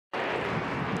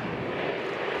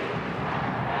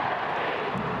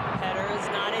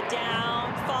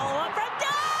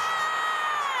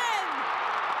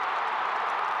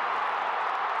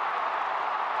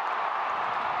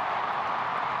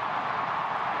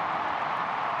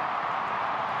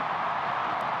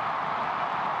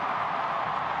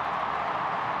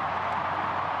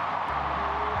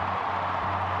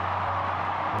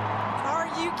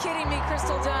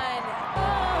Crystal Dunn.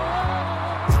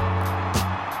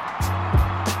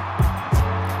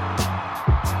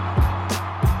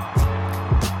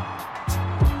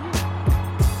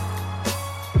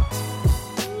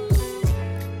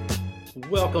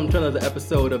 Welcome to another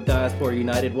episode of Diaspora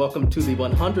United. Welcome to the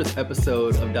 100th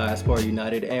episode of Diaspora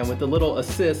United. And with a little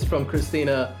assist from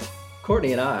Christina,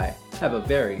 Courtney and I have a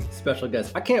very special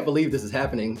guest. I can't believe this is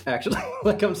happening, actually.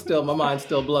 My mind's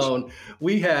still blown.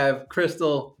 We have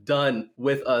Crystal Dunn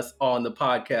with us on the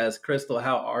podcast. Crystal,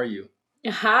 how are you?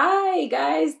 Hi,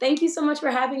 guys. Thank you so much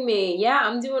for having me. Yeah,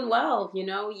 I'm doing well. You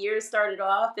know, year started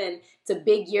off and it's a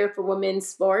big year for women's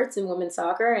sports and women's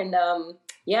soccer. And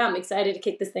yeah, I'm excited to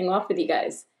kick this thing off with you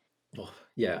guys. Well,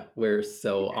 yeah, we're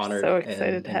so honored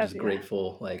and just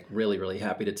grateful, really, really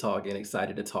happy to talk and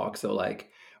excited to talk. So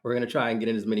we're going to try and get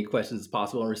in as many questions as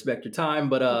possible and respect your time.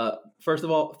 But first of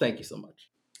all, thank you so much.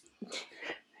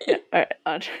 Yeah, all right,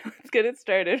 Andre, let's get it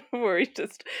started before we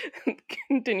just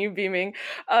continue beaming.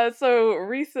 So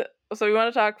we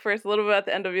want to talk first a little bit about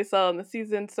the NWSL and the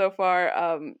season so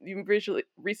far. You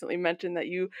recently mentioned that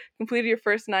you completed your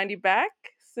first 90 back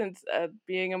since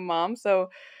being a mom. So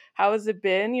how has it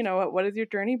been? You know, what has your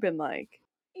journey been like?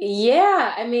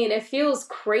 Yeah, I mean, it feels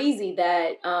crazy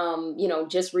that,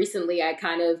 just recently I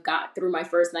kind of got through my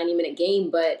first 90-minute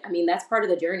game. But I mean, that's part of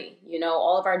the journey. You know,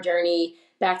 all of our journey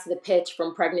back to the pitch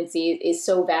from pregnancy is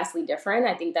so vastly different.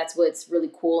 I think that's what's really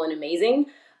cool and amazing.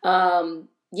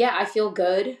 Yeah, I feel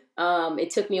good. It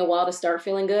took me a while to start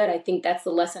feeling good. I think that's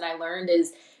the lesson I learned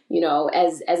is, you know,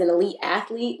 as an elite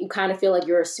athlete, you kind of feel like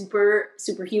you're a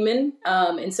superhuman.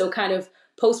 And so kind of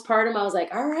postpartum, I was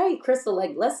like, all right, Crystal,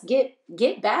 let's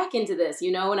get back into this,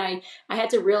 you know? And I had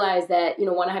to realize that, you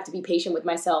know, one, I have to be patient with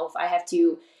myself. I have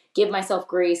to give myself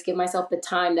grace, give myself the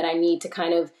time that I need to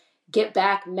kind of get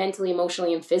back mentally,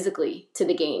 emotionally, and physically to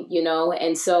the game, you know?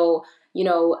 And so, you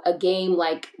know, a game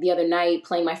like the other night,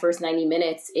 playing my first 90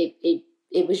 minutes,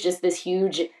 it was just this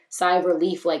huge sigh of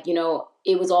relief. Like, you know,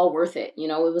 it was all worth it. You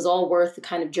know, it was all worth the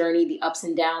kind of journey, the ups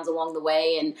and downs along the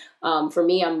way. And for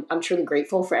me, I'm truly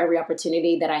grateful for every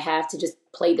opportunity that I have to just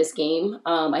play this game.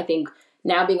 I think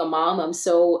now being a mom, I'm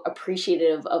so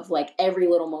appreciative of like every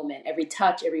little moment, every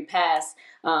touch, every pass,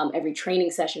 every training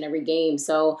session, every game.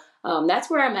 So that's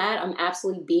where I'm at. I'm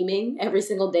absolutely beaming every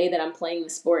single day that I'm playing the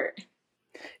sport.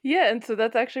 Yeah, and so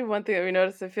that's actually one thing that we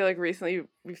noticed. I feel like recently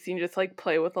we've seen you just like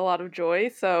play with a lot of joy.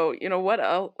 So, you know, what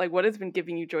else, what has been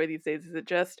giving you joy these days? Is it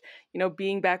just, you know,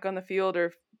 being back on the field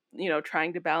or, you know,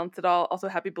 trying to balance it all? Also,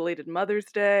 happy belated Mother's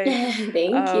Day.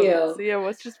 Thank you. So yeah,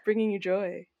 what's just bringing you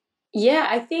joy?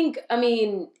 Yeah, I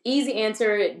mean, easy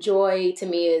answer, joy to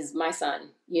me is my son.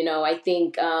 You know, I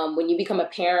think when you become a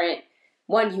parent,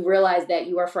 one, you realize that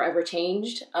you are forever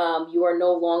changed. You are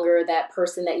no longer that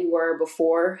person that you were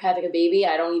before having a baby.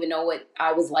 I don't even know what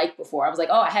I was like before. I was like,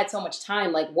 oh, I had so much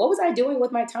time. Like, what was I doing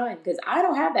with my time? Because I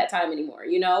don't have that time anymore,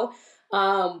 you know?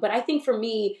 But I think for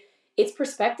me, it's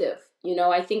perspective. You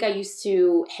know, I think I used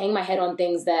to hang my head on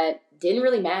things that didn't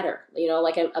really matter, you know,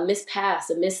 like a missed pass,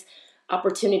 a missed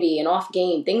opportunity, an off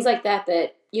game, things like that,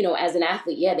 you know, as an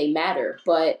athlete, yeah, they matter.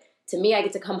 But to me, I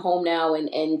get to come home now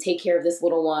and take care of this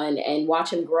little one and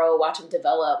watch him grow, watch him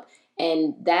develop.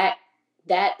 And that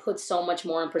puts so much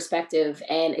more in perspective.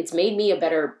 And it's made me a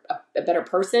better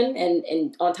person.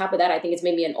 And on top of that, I think it's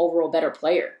made me an overall better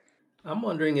player. I'm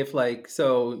wondering if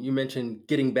so you mentioned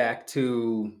getting back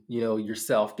to, you know,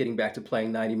 yourself, getting back to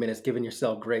playing 90 minutes, giving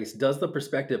yourself grace. Does the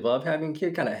perspective of having a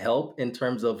kid kind of help in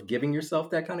terms of giving yourself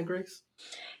that kind of grace?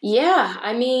 Yeah.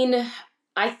 I mean,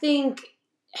 I think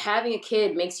having a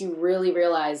kid makes you really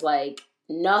realize like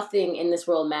nothing in this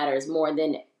world matters more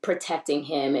than protecting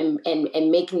him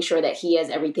and making sure that he has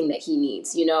everything that he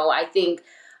needs. You know, I think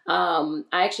I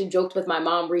actually joked with my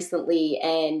mom recently,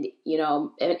 and, you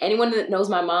know, anyone that knows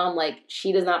my mom, like,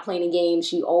 she does not play any games.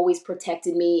 She always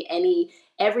protected me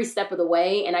every step of the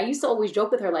way. And I used to always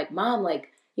joke with her, like, Mom, like,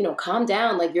 you know, calm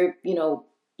down. Like,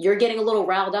 you're getting a little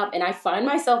riled up. And I find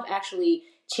myself actually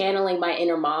channeling my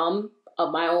inner mom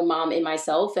of my own mom in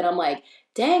myself. And I'm like,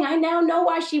 dang, I now know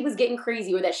why she was getting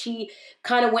crazy, or that she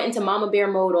kind of went into mama bear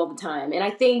mode all the time. And I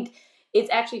think it's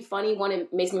actually funny. One,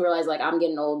 it makes me realize like I'm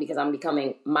getting old because I'm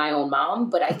becoming my own mom.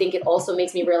 But I think it also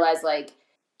makes me realize like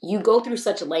you go through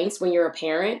such lengths when you're a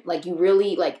parent, like you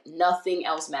really like nothing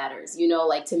else matters. You know,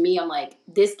 like to me, I'm like,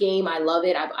 this game, I love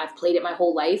it. I've played it my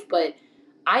whole life, but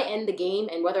I end the game,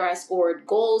 and whether I scored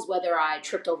goals, whether I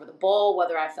tripped over the ball,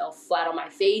 whether I fell flat on my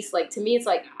face, like to me, it's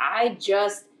like I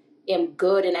just am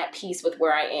good and at peace with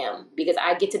where I am, because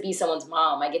I get to be someone's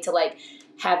mom. I get to like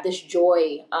have this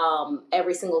joy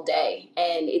every single day,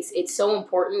 and it's so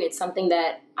important. It's something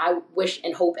that I wish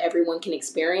and hope everyone can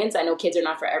experience. I know kids are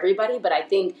not for everybody, but I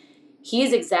think he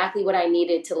is exactly what I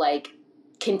needed to like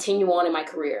continue on in my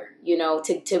career, you know,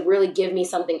 to really give me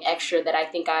something extra that I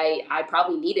think I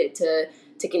probably needed to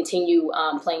continue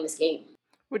playing this game.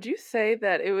 Would you say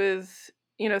that it was,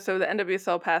 so the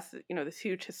NWSL passed, this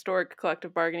huge historic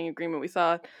collective bargaining agreement. We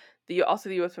saw also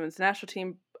the U.S. Women's National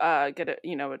Team get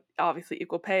obviously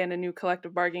equal pay and a new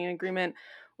collective bargaining agreement.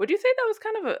 Would you say that was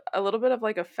kind of a little bit of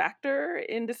like a factor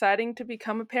in deciding to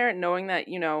become a parent, knowing that,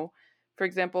 for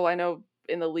example, I know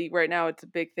in the league right now, it's a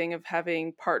big thing of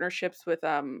having partnerships with,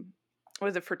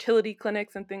 was it fertility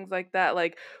clinics and things like that?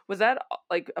 Like, was that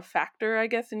like a factor, I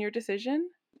guess, in your decision?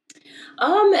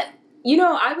 Um,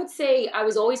 I would say I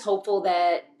was always hopeful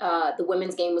that the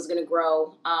women's game was going to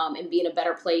grow and be in a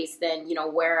better place than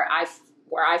where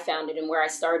I found it and where I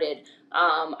started.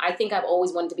 I think I've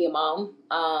always wanted to be a mom.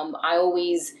 I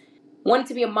always wanted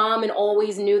to be a mom and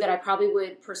always knew that I probably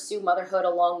would pursue motherhood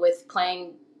along with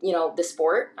playing, the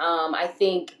sport. I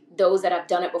think those that have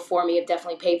done it before me have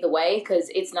definitely paved the way, because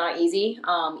it's not easy.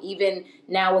 Even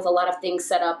now with a lot of things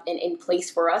set up and in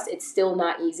place for us, it's still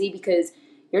not easy, because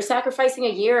you're sacrificing a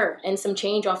year and some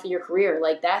change off of your career.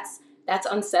 Like that's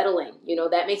unsettling.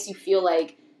 That makes you feel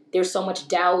like there's so much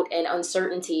doubt and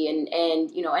uncertainty. And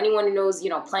anyone who knows,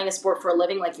 playing a sport for a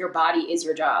living, like your body is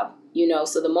your job,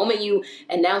 so the moment you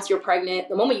announce you're pregnant,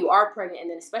 the moment you are pregnant,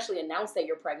 and then especially announce that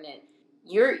you're pregnant,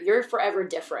 you're forever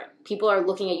different. People are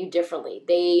looking at you differently.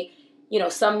 They,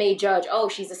 some may judge, oh,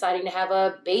 she's deciding to have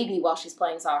a baby while she's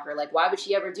playing soccer. Like, why would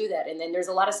she ever do that? And then there's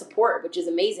a lot of support, which is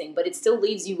amazing, but it still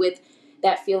leaves you with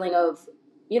that feeling of,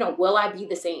 will I be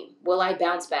the same? Will I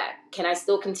bounce back? Can I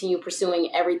still continue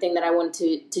pursuing everything that I want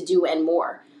to do and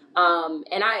more? And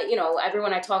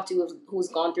everyone I talk to who's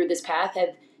gone through this path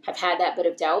have had that bit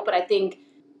of doubt. But I think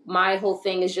my whole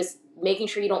thing is just making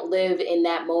sure you don't live in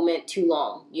that moment too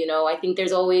long. I think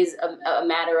there's always a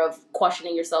matter of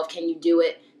questioning yourself. Can you do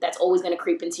it? That's always going to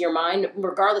creep into your mind,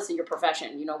 regardless of your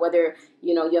profession. Whether,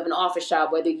 you have an office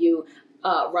job, whether you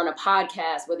run a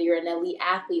podcast, whether you're an elite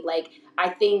athlete. Like, I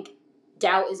think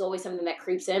doubt is always something that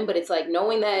creeps in, but it's like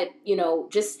knowing that,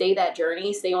 just stay that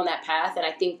journey, stay on that path. And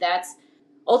I think that's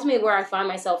ultimately where I find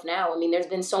myself now. I mean, there's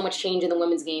been so much change in the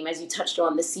women's game, as you touched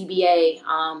on, the CBA,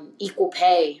 equal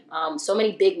pay. So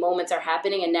many big moments are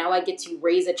happening. And now I get to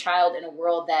raise a child in a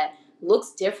world that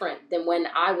looks different than when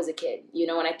I was a kid,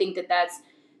 and I think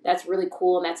that's really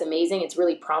cool and that's amazing. It's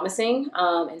really promising.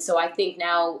 And so I think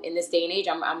now in this day and age,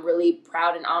 I'm really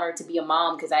proud and honored to be a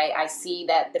mom, because I see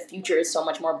that the future is so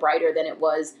much more brighter than it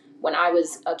was when I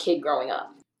was a kid growing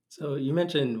up. So you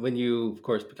mentioned when you, of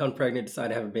course, become pregnant, decide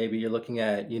to have a baby, you're looking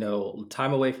at,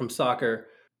 time away from soccer.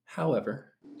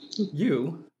 However,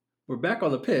 you were back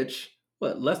on the pitch,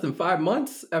 less than 5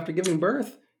 months after giving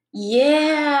birth?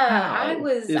 Yeah, How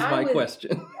is my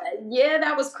question. Yeah,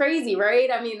 that was crazy, right?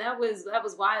 I mean, that was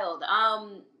wild.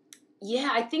 Yeah,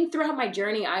 I think throughout my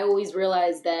journey, I always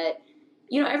realized that,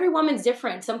 every woman's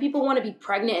different. Some people want to be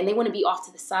pregnant and they want to be off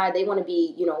to the side. They want to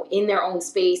be, in their own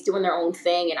space, doing their own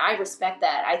thing. And I respect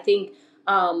that. I think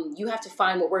you have to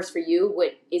find what works for you,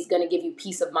 what is going to give you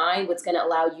peace of mind, what's going to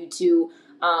allow you to,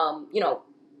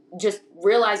 just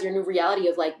realize your new reality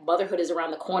of like motherhood is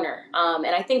around the corner. And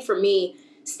I think for me,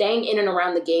 staying in and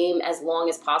around the game as long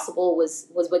as possible was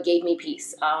what gave me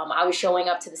peace. I was showing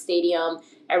up to the stadium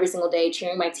every single day,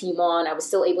 cheering my team on. I was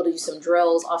still able to do some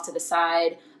drills off to the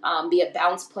side, be a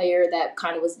bounce player that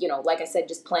kind of was, like I said,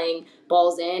 just playing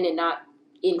balls in and not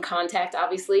in contact,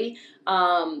 obviously.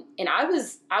 And I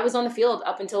was on the field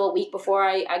up until a week before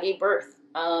I gave birth.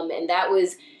 And that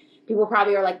was, people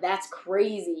probably are like, that's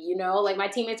crazy, Like my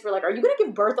teammates were like, are you going to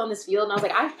give birth on this field? And I was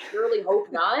like, I surely hope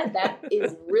not. That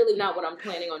is really not what I'm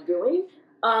planning on doing.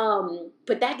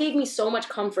 But that gave me so much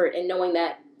comfort in knowing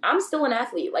that I'm still an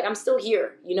athlete. Like I'm still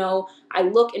here, I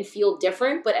look and feel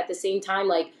different, but at the same time,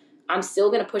 like I'm still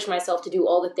going to push myself to do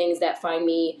all the things that find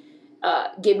me,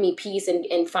 give me peace and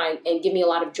give me a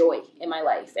lot of joy in my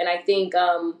life. And I think,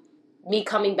 me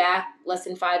coming back less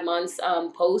than 5 months,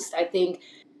 post, I think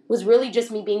was really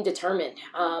just me being determined.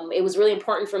 It was really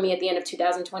important for me at the end of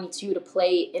 2022 to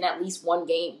play in at least one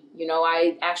game.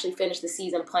 I actually finished the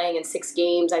season playing in 6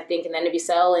 games, I think, in the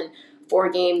NWSL and 4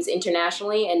 games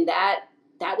internationally. And that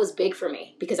was big for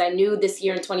me, because I knew this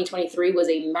year in 2023 was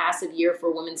a massive year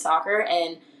for women's soccer.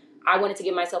 And I wanted to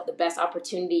give myself the best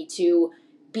opportunity to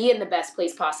be in the best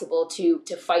place possible to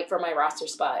fight for my roster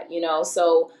spot,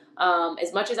 So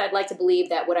as much as I'd like to believe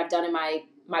that what I've done in my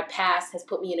past has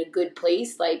put me in a good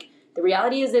place, like the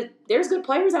reality is that there's good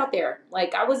players out there.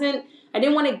 Like I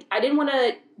didn't want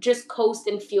to just coast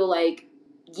and feel like,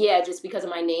 yeah, just because of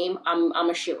my name, I'm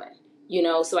a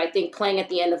shoo-in. So I think playing at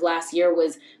the end of last year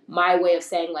was my way of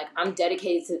saying, like, I'm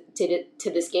dedicated to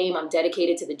this game. I'm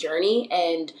dedicated to the journey.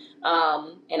 And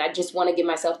I just want to give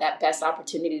myself that best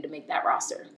opportunity to make that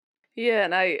roster. Yeah,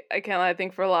 and I can't lie, I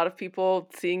think for a lot of people,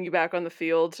 seeing you back on the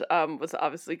field was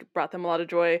obviously brought them a lot of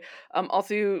joy.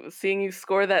 Also, seeing you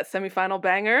score that semifinal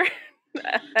banger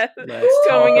Let's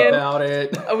coming talk in. about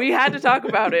it. We had to talk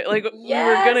about it. Like, we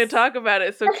were going to talk about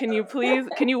it. So can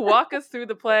you walk us through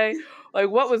the play? Like,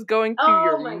 what was going through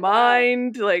your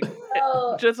mind? God. Like,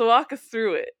 just walk us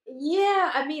through it.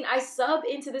 Yeah, I mean, I sub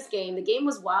into this game. The game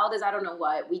was wild as I don't know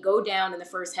what. We go down in the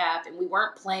first half, and we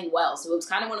weren't playing well. So it was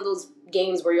kind of one of those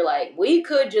games where you're like, we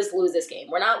could just lose this game.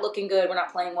 We're not looking good. We're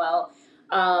not playing well.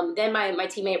 Then my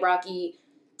teammate Rocky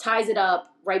ties it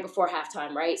up right before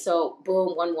halftime, right? So,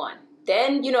 boom, 1-1.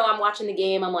 Then, I'm watching the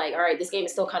game. I'm like, all right, this game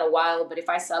is still kind of wild. But if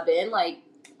I sub in, like,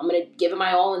 I'm going to give it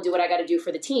my all and do what I got to do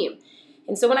for the team.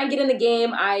 And so when I get in the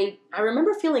game, I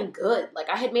remember feeling good. Like,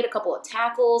 I had made a couple of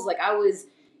tackles. Like, I was...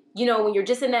 when you're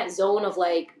just in that zone of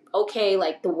like, okay,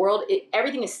 like the world,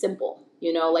 everything is simple,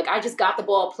 like I just got the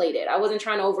ball, played it. I wasn't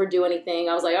trying to overdo anything.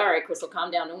 I was like, all right, Crystal, calm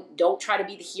down. Don't try to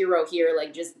be the hero here.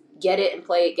 Like just get it and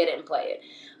play it,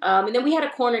 and then we had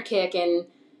a corner kick. And,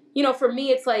 for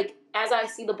me, it's like, as I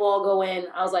see the ball go in,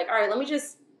 I was like, all right, let me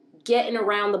just get in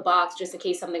around the box just in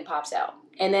case something pops out.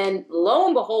 And then lo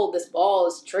and behold, this ball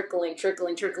is trickling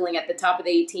at the top of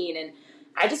the 18. And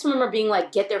I just remember being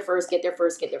like, get there first.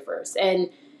 And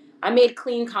I made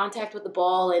clean contact with the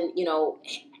ball, and,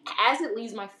 as it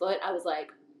leaves my foot, I was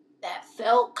like, that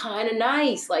felt kind of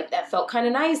nice.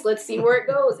 Let's see where it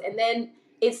goes. And then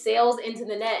it sails into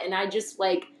the net, and I just,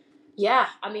 like, yeah,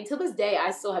 I mean, to this day,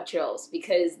 I still have chills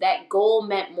because that goal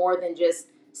meant more than just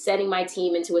setting my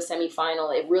team into a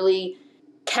semifinal. It really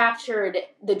captured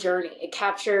the journey. It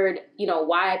captured,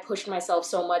 why I pushed myself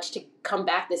so much to come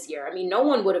back this year. I mean, no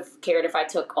one would have cared if I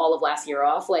took all of last year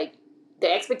off. Like,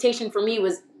 the expectation for me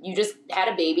was you just had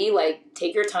a baby, like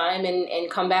take your time and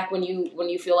come back when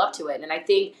you feel up to it. And I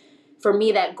think for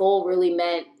me, that goal really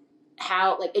meant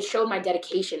how, like, it showed my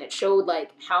dedication. It showed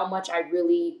like how much I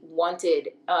really wanted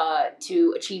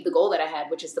to achieve the goal that I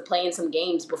had, which is to play in some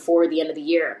games before the end of the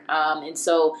year. And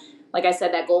so, like I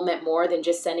said, that goal meant more than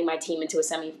just sending my team into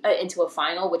a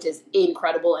final, which is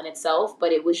incredible in itself.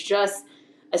 But it was just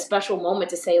a special moment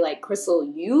to say, like, Crystal,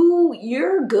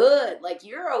 you're good. Like,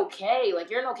 you're okay. Like,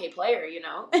 you're an okay player,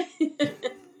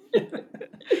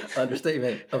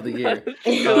 Understatement of the year.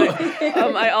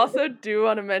 I also do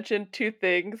want to mention two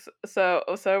things. So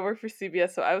I work for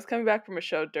CBS, so I was coming back from a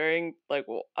show during, like,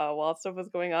 while stuff was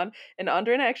going on, and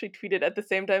Andre and I actually tweeted at the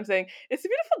same time saying, it's a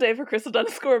beautiful day for Crystal Dunn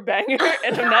to score a banger,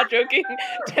 and I'm not joking,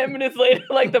 10 minutes later,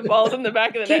 like, the ball's in the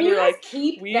back of the net. Can you guys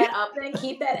keep that up then?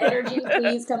 Keep that energy,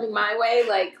 please, coming my way.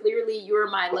 Like, clearly you're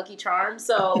my lucky charm,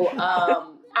 so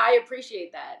I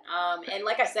appreciate that. And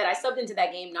like I said, I subbed into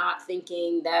that game not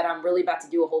thinking that I'm really about to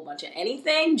do a whole bunch of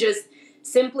anything, just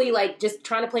simply like just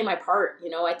trying to play my part.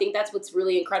 I think that's what's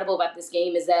really incredible about this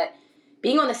game is that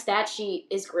being on the stat sheet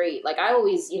is great. Like I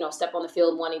always, step on the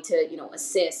field wanting to,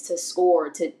 assist, to score,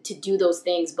 to do those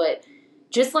things. But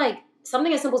just like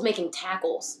something as simple as making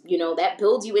tackles, that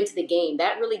builds you into the game.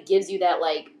 That really gives you that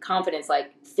like confidence.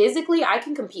 Like physically, I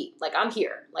can compete. Like I'm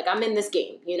here. Like I'm in this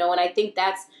game, and I think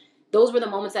those were the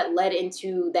moments that led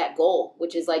into that goal,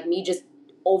 which is like me just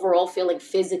overall feeling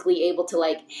physically able to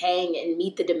like hang and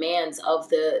meet the demands of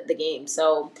the game.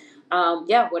 So,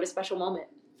 yeah, what a special moment.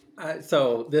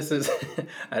 So this is,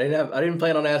 I didn't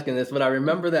plan on asking this, but I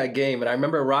remember that game, and I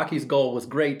remember Rocky's goal was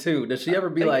great too. Does she ever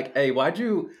be like, "Hey, why'd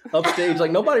you upstage? Like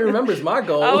nobody remembers my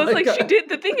goal." I was like, she did.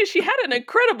 The thing is, she had an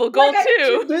incredible goal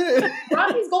too.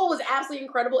 Rocky's goal was absolutely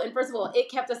incredible, and first of all,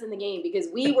 it kept us in the game because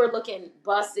we were looking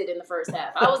busted in the first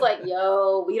half. I was like,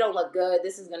 "Yo, we don't look good.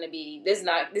 This is gonna be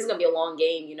a long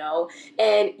game,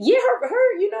 And yeah,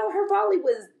 her volley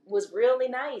was really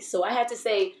nice. So I had to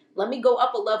say, let me go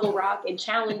up a level, Rock, and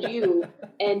challenge you.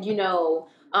 And, no,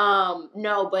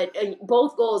 but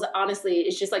both goals, honestly,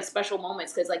 it's just like special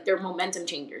moments because like they're momentum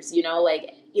changers,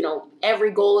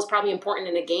 every goal is probably important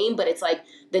in a game, but it's like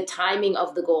the timing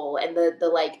of the goal and the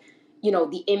like,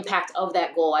 the impact of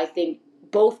that goal. I think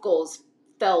both goals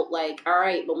felt like, all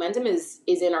right, momentum is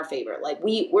in our favor. Like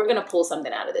we're going to pull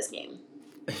something out of this game.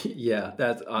 Yeah,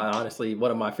 that's honestly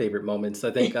one of my favorite moments.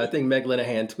 I think Meg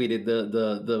Linehan tweeted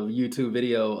the YouTube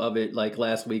video of it like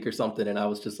last week or something, and I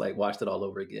was just like watched it all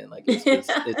over again. Like it's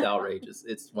outrageous.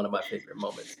 It's one of my favorite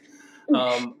moments.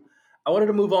 I wanted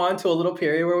to move on to a little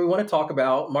period where we want to talk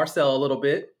about Marcel a little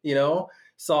bit.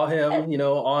 saw him,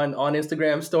 on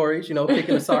Instagram stories,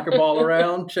 kicking a soccer ball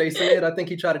around, chasing it. I think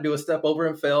he tried to do a step over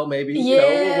and fell. Maybe,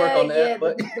 we'll work on that. Yeah.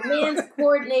 But The man's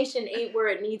coordination ain't where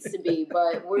it needs to be,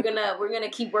 but we're gonna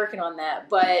keep working on that.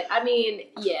 But I mean,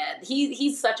 yeah,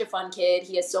 he's such a fun kid.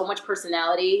 He has so much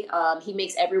personality. He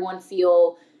makes everyone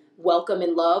feel welcome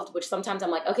and loved, which sometimes I'm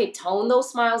like, okay, tone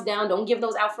those smiles down. Don't give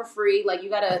those out for free. Like,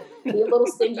 you gotta be a little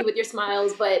stingy with your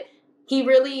smiles. But he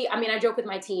really, I mean, I joke with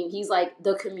my team, he's like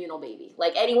the communal baby.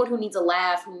 Like, anyone who needs a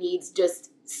laugh, who needs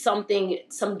just something,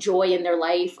 some joy in their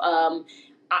life,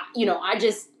 I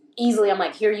just easily, I'm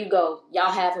like, here you go.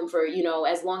 Y'all have him for,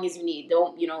 as long as you need.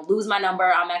 Don't, lose my number.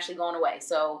 I'm actually going away.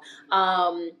 So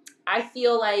I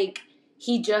feel like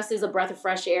he just is a breath of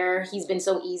fresh air. He's been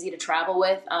so easy to travel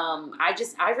with.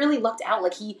 I really lucked out.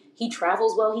 Like, he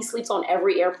travels well. He sleeps on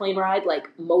every airplane ride,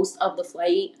 like most of the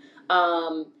flight.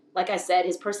 Like I said,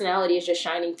 his personality is just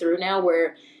shining through now,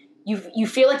 where you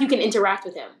feel like you can interact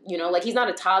with him. Like, he's not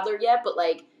a toddler yet, but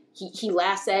like he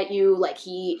laughs at you. Like,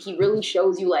 he really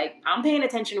shows you, like, I'm paying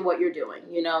attention to what you're doing.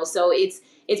 So it's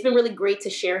been really great to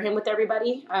share him with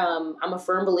everybody. I'm a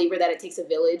firm believer that it takes a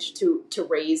village to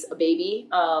raise a baby.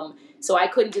 So I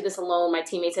couldn't do this alone. My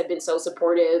teammates have been so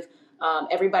supportive.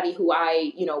 Everybody who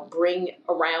I, bring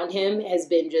around him has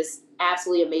been just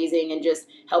absolutely amazing and just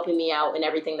helping me out in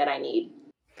everything that I need.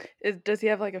 Does he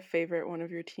have like a favorite one of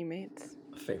your teammates?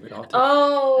 Favorite auntie?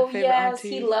 Oh, yes. Auntie?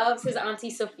 He loves his Auntie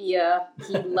Sophia.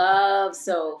 He loves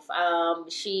Soph.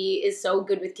 She is so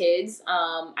good with kids.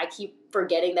 I keep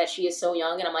forgetting that she is so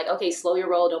young, and I'm like, okay, slow your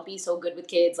roll. Don't be so good with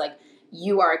kids. Like,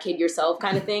 you are a kid yourself,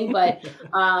 kind of thing. But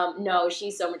no,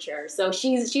 she's so mature. So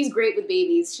she's great with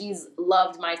babies. She's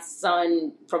loved my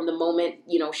son from the moment,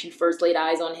 she first laid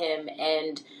eyes on him.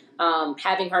 And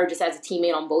having her just as a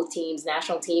teammate on both teams,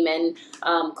 national team and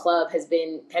club, has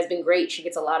been great. She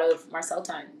gets a lot of Marcel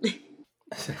time.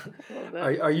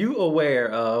 Are you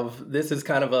aware of, this is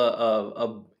kind of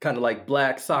a kind of like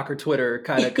Black soccer Twitter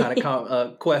kind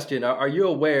of question? Are you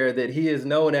aware that he is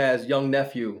known as Young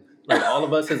Nephew? Like, all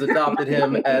of us has adopted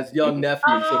him as Young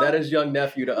Nephew, so that is Young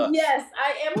Nephew to us. Yes,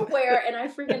 I am aware, and I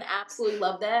freaking absolutely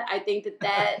love that. I think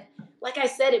that, like I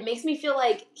said, it makes me feel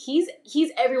like he's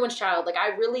everyone's child. Like,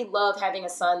 I really love having a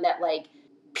son that, like,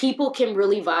 people can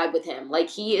really vibe with him. Like,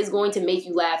 he is going to make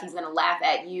you laugh. He's going to laugh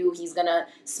at you. He's going to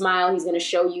smile. He's going to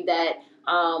show you that,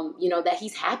 that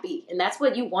he's happy. And that's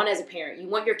what you want as a parent. You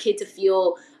want your kid to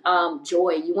feel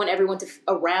joy. You want everyone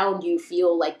around you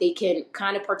feel like they can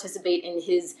kind of participate in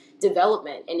his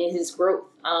development and in his growth.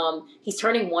 He's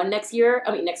turning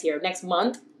next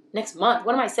month.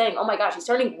 What am I saying? Oh my gosh, he's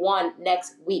turning 1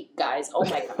 next week, guys. Oh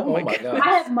my god. Oh my god.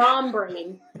 I have mom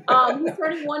brain. He's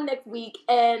turning 1 next week,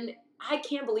 and I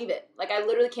can't believe it. Like, I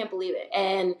literally can't believe it.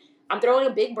 And I'm throwing a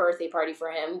big birthday party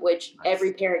for him, which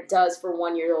every parent does for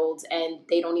 1-year-olds, and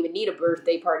they don't even need a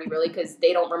birthday party, really, because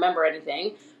they don't remember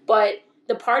anything. But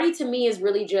the party, to me, is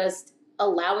really just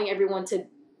allowing everyone to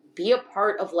be a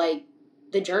part of, like,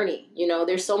 the journey.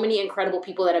 There's so many incredible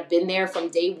people that have been there from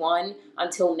day one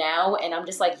until now, and I'm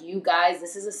just like, you guys,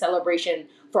 this is a celebration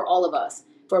for all of us,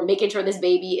 for making sure this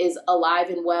baby is alive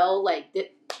and well. Like,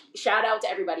 shout out to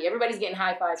everybody. Everybody's getting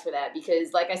high fives for that,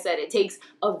 because, like I said, it takes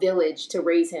a village to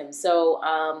raise him. So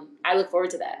I look forward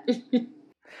to that.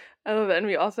 I love that. And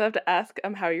we also have to ask,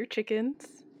 how are your chickens?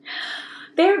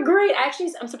 They're great.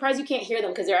 Actually, I'm surprised you can't hear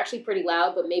them, because they're actually pretty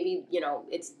loud, but maybe,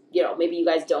 maybe you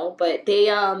guys don't, but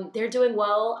they're doing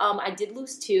well. I did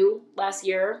lose 2 last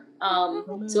year.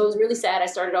 So it was really sad. I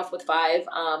started off with 5.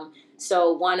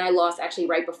 So one I lost actually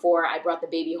right before I brought the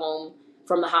baby home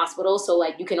from the hospital. So,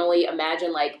 like, you can only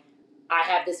imagine, like, I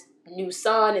have this new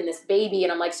son and this baby,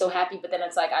 and I'm, like, so happy, but then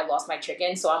it's like I lost my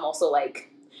chicken. So I'm also,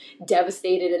 like,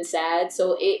 devastated and sad.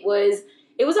 So it was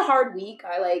a hard week.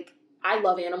 I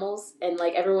love animals, and,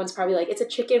 like, everyone's probably like, it's a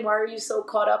chicken, why are you so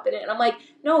caught up in it? And I'm like,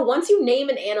 no, once you name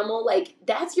an animal, like,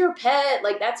 that's your pet,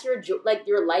 like, that's your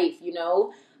life,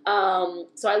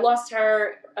 So I lost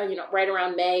her, right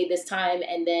around May this time,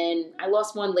 and then I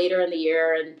lost one later in the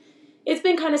year, and it's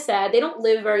been kind of sad. They don't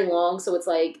live very long, so it's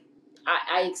like,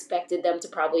 I expected them to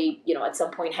probably, at some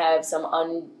point have some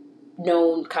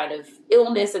unknown kind of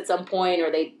illness at some point,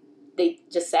 or they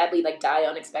just sadly, like, die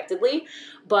unexpectedly,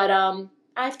 but,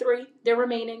 I have 3. They're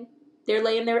remaining. They're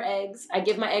laying their eggs. I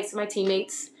give my eggs to my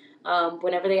teammates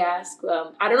whenever they ask.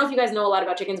 I don't know if you guys know a lot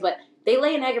about chickens, but they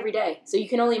lay an egg every day. So you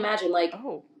can only imagine, like,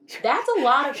 that's a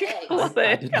lot of eggs. Every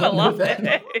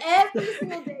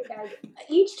single day, guys.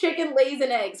 Each chicken lays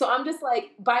an egg. So I'm just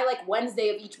like, by, like, Wednesday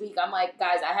of each week, I'm like,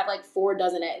 guys, I have, like, 4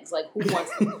 dozen eggs. Like, who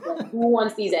wants these? Who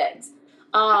wants these eggs?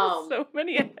 So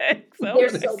many eggs.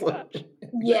 There's so much.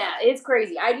 Yeah, it's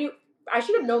crazy. I knew. I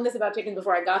should have known this about chickens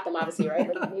before I got them, obviously, right?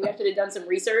 Like maybe I should have done some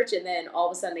research, and then all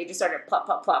of a sudden they just started plop,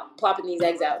 plop, plop, plopping these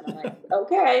eggs out, and I'm like,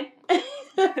 okay.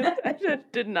 I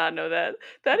did not know that.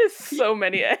 That is so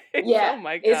many eggs. Yeah, Oh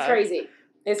my it's gosh. crazy.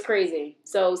 It's crazy.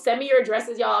 So send me your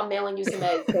addresses, y'all. I'm mailing you some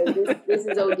eggs. So this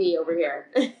is OD over here.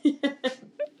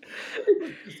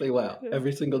 Say wow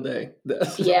every single day.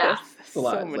 That's Yeah. a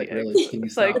lot. So It's many like, eggs. really? Can you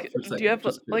It's stop like, for a do second? you have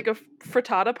Just like a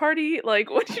frittata party?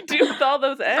 Like, what do you do with all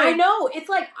those eggs? I know. It's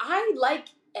like I like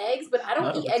eggs, but I don't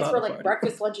not a eat eggs for frittata like party.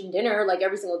 breakfast, lunch, and dinner like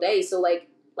every single day. So like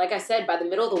I said, by the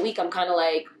middle of the week, I'm kind of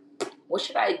like, what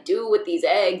should I do with these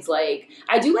eggs? Like,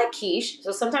 I do like quiche.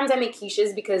 So sometimes I make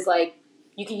quiches because like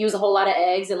you can use a whole lot of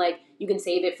eggs and like you can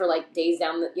save it for like days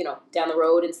down the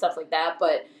road and stuff like that.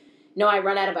 But no, I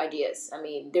run out of ideas. I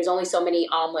mean, there's only so many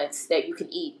omelets that you can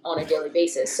eat on a daily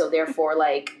basis. So therefore,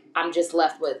 like, I'm just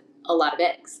left with a lot of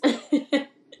eggs.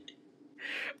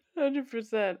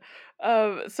 100%.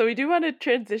 So we do want to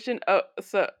transition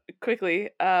so quickly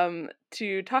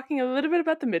to talking a little bit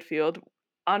about the midfield.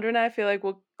 Andra and I feel like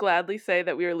we'll gladly say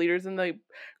that we are leaders in the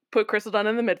put Crystal Dunn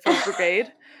in the midfield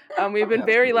brigade. We've been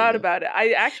very loud about it.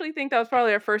 I actually think that was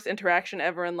probably our first interaction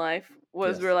ever in life.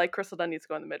 Was Yes. we were like, Crystal Dunn needs to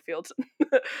go in the midfield.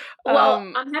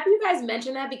 Well, I'm happy you guys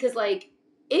mentioned that because, like,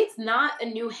 it's not a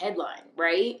new headline,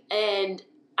 right? And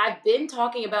I've been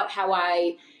talking about how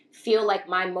I feel like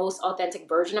my most authentic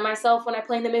version of myself when I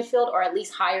play in the midfield, or at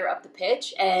least higher up the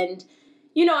pitch. And,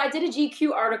 I did a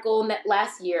GQ article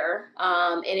last year,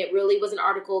 and it really was an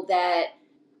article that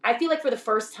I feel like for the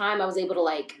first time I was able to,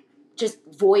 like, just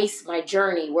voice my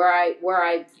journey, where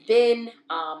I've been,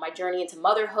 my journey into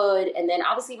motherhood, and then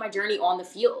obviously my journey on the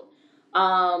field.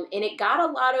 And it got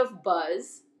a lot of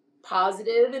buzz,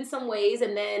 positive in some ways,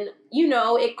 and then,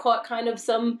 it caught kind of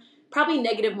some probably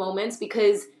negative moments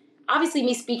because obviously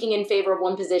me speaking in favor of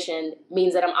one position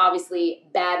means that I'm obviously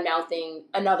bad mouthing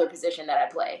another position that I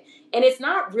play. And it's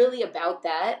not really about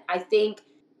that. I think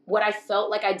what I felt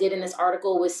like I did in this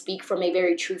article was speak from a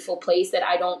very truthful place that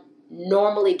I don't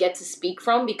normally get to speak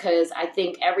from, because I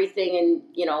think everything in,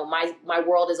 my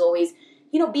world is always,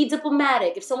 be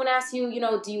diplomatic. If someone asks you,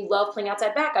 do you love playing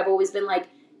outside back? I've always been like,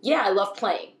 yeah, I love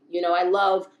playing. I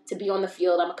love to be on the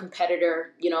field. I'm a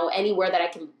competitor. Anywhere that I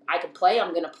can play,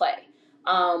 I'm going to play.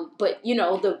 But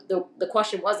the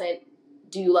question wasn't,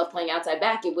 do you love playing outside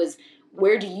back? It was,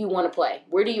 where do you want to play?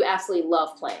 Where do you absolutely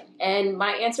love playing? And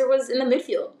my answer was in the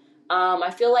midfield.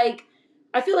 I feel like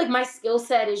my skill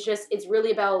set is it's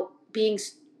really about being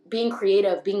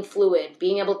creative, being fluid,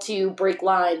 being able to break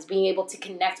lines, being able to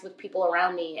connect with people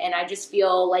around me. And I just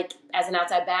feel like as an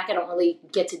outside back, I don't really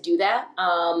get to do that.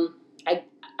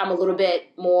 I'm a little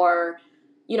bit more,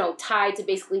 tied to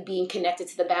basically being connected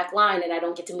to the back line, and I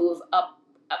don't get to move up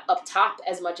top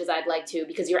as much as I'd like to,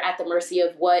 because you're at the mercy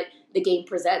of what the game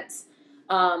presents.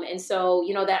 And so,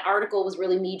 that article was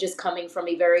really me just coming from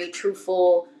a very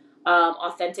truthful,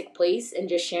 authentic place, and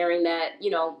just sharing that,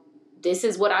 this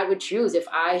is what I would choose if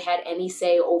I had any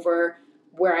say over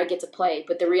where I get to play.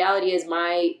 But the reality is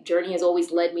my journey has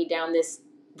always led me down this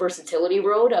versatility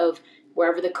road of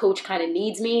wherever the coach kind of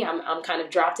needs me, I'm kind of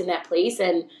dropped in that place,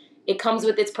 and it comes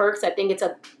with its perks. I think it's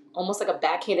almost like a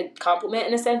backhanded compliment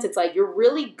in a sense. It's like, you're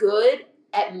really good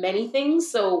at many things,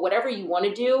 so whatever you want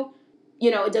to do,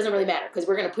 it doesn't really matter, because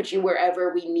we're going to put you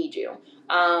wherever we need you.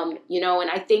 And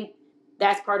I think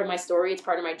that's part of my story. It's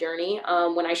part of my journey.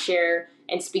 When I share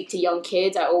and speak to young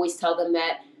kids, I always tell them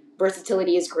that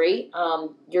versatility is great.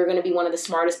 You're going to be one of the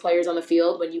smartest players on the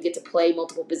field when you get to play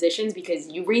multiple positions, because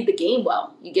you read the game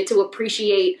well. You get to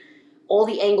appreciate all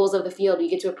the angles of the field. You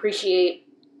get to appreciate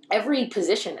every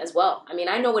position as well. I mean,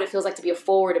 I know what it feels like to be a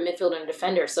forward, a midfielder, and a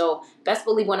defender. So best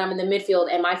believe when I'm in the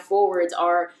midfield and my forwards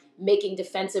are making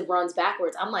defensive runs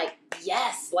backwards, I'm like,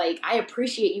 yes, like, I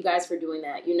appreciate you guys for doing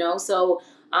that, So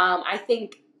I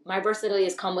think my versatility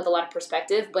has come with a lot of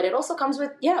perspective, but it also comes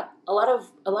with, a lot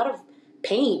of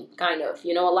pain, kind of,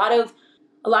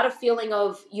 a lot of feeling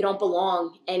of you don't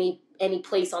belong any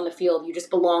place on the field. You just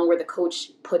belong where the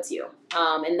coach puts you.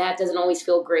 And that doesn't always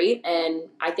feel great. And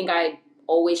I think I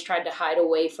always tried to hide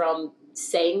away from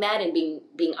saying that and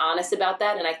being honest about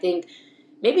that. And I think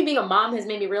maybe being a mom has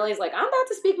made me realize, like, I'm about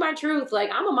to speak my truth. Like,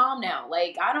 I'm a mom now.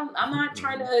 Like, I'm not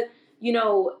trying to,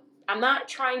 I'm not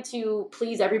trying to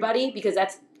please everybody, because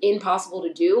that's impossible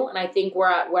to do. And I think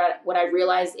what I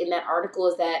realized in that article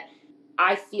is that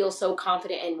I feel so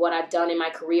confident in what I've done in my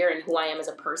career and who I am as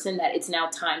a person that it's now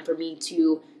time for me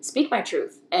to speak my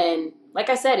truth. And like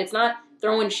I said, it's not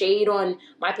throwing shade on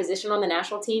my position on the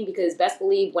national team, because best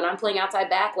believe when I'm playing outside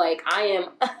back, like, I am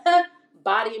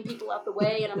bodying people out the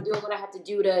way, and I'm doing what I have to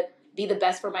do to be the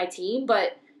best for my team.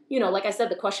 But, like I said,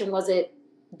 the question wasn't,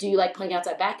 do you like playing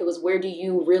outside back? It was, where do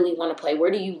you really want to play?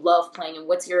 Where do you love playing? And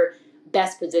what's your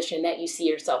best position that you see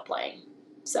yourself playing?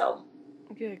 So.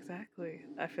 Yeah, exactly.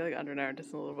 I feel like Andre and I are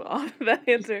just a little bit off that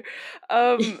answer.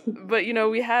 But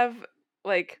we have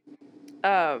like,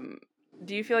 um,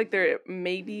 do you feel like there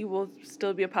maybe will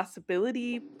still be a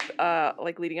possibility,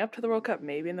 like leading up to the World Cup,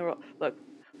 maybe in the World? Look,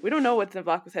 we don't know what's in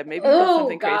Vlahovich's head. Maybe he does Oh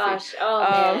something crazy. gosh.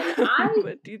 Oh man.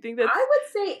 But do you think I that's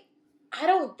would say I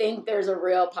don't think there's a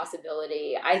real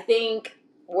possibility. I think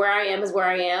where I am is where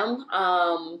I am.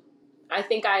 I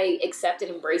think I accept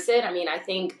and embrace it. I mean, I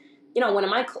think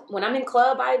when I'm in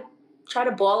club, I try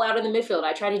to ball out in the midfield.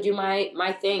 I try to do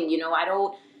my thing. I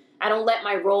don't let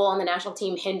my role on the national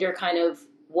team hinder kind of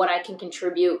what I can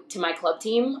contribute to my club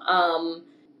team.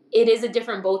 It is a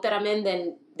different boat that I'm in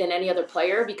than any other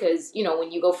player, because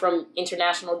when you go from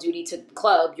international duty to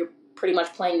club, you're pretty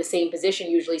much playing the same position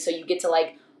usually, so you get to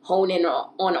like hone in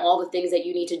on all the things that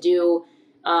you need to do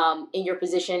in your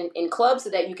position in club so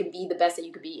that you can be the best that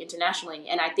you could be internationally.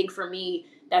 And I think for me,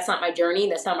 that's not my journey.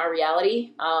 That's not my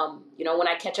reality. When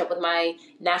I catch up with my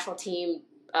national team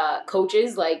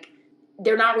coaches, like,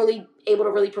 they're not really able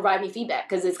to really provide me feedback,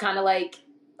 because it's kind of like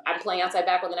I'm playing outside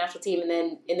back on the national team, and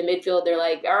then in the midfield, they're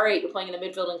like, all right, you're playing in the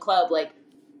midfield in club. Like,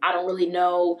 I don't really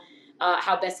know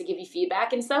how best to give you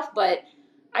feedback and stuff. But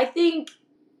I think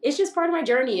it's just part of my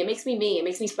journey. It makes me me. It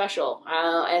makes me special.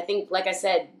 I think, like I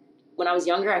said, when I was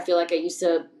younger, I feel like I used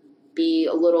to be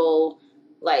a little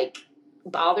like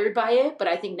bothered by it. But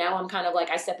I think now I'm kind of like,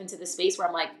 I step into this space where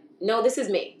I'm like, no, this is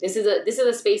me. This is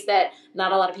a space that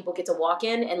not a lot of people get to walk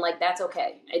in, and like, that's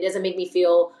okay. It doesn't make me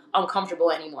feel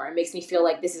uncomfortable anymore. It makes me feel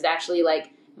like this is actually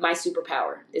like my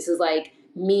superpower. This is like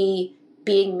me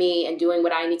being me and doing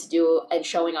what I need to do and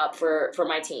showing up for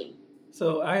my team.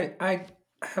 So I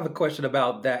have a question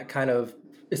about that, kind of,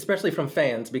 especially from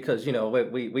fans, because we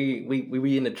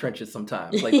in the trenches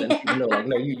sometimes. Like, like,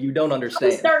 no, you don't I'm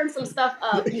understand. stirring some stuff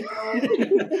up.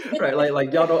 Right,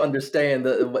 like y'all don't understand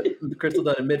what Crystal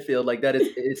done in midfield. Like, that is,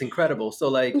 it's incredible. So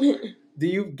like, do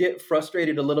you get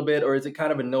frustrated a little bit, or is it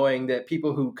kind of annoying that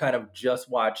people who kind of just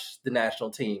watch the national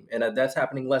team, and that's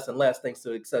happening less and less thanks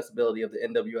to accessibility of the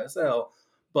NWSL,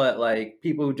 but like,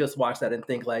 people who just watch that and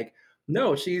think like,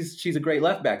 no, she's a great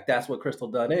left back. That's what Crystal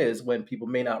Dunn is, when people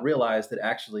may not realize that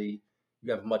actually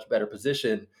you have a much better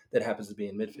position that happens to be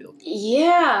in midfield.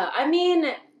 Yeah, I mean,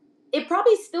 it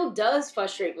probably still does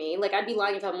frustrate me. Like, I'd be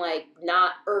lying if I'm like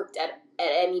not irked at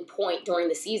any point during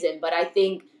the season. But I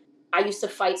think I used to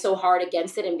fight so hard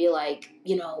against it and be like,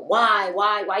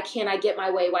 why can't I get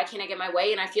my way? Why can't I get my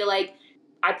way? And I feel like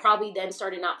I probably then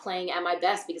started not playing at my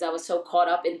best because I was so caught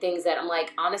up in things that I'm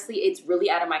like, honestly, it's really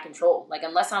out of my control. Like,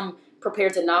 unless I'm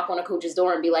prepared to knock on a coach's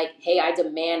door and be like, hey, I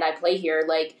demand I play here.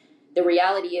 Like, the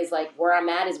reality is, like, where I'm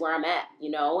at is where I'm at,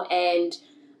 And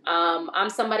I'm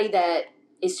somebody that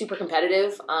is super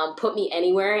competitive. Put me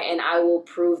anywhere and I will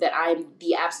prove that I'm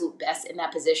the absolute best in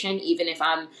that position. Even if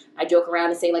I joke around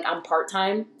and say, like, I'm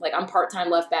part-time. Like, I'm part-time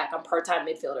left back. I'm part-time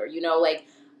midfielder, like,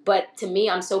 but to me,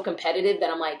 I'm so competitive that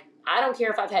I'm like, I don't care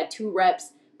if I've had 2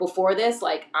 reps before this.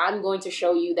 Like, I'm going to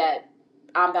show you that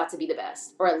I'm about to be the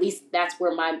best, or at least that's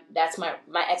my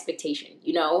expectation,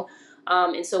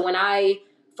 And so when I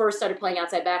first started playing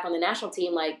outside back on the national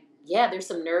team, like, yeah, there's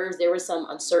some nerves, there was some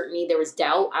uncertainty, there was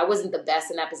doubt. I wasn't the best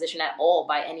in that position at all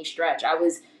by any stretch. I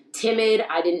was timid.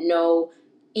 I didn't know,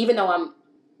 even though I'm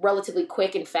relatively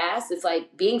quick and fast, it's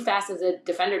like being fast as a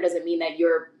defender doesn't mean that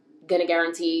you're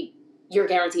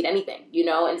guaranteed anything,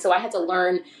 And so I had to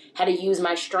learn how to use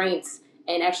my strengths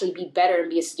and actually be better and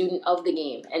be a student of the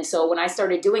game. And so when I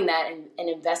started doing that and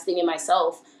investing in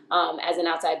myself as an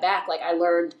outside back, like, I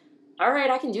learned, all right,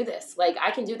 I can do this. Like,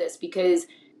 I can do this, because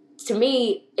to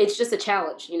me, it's just a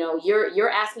challenge. You're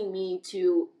asking me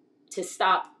to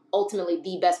stop ultimately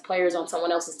the best players on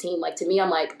someone else's team. Like, to me, I'm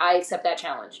like, I accept that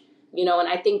challenge, and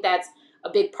I think that's a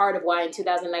big part of why in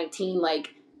 2019,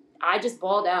 like, I just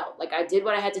balled out. Like, I did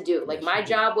what I had to do. Like, my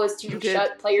job was to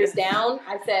shut players down.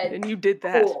 I said, and you did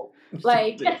that. Cool.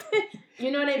 Like,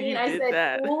 you know what I mean? I said,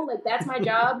 that. Cool. Like, that's my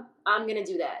job. I'm going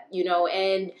to do that,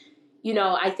 And,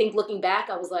 I think looking back,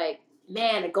 I was like,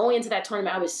 man, going into that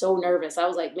tournament, I was so nervous. I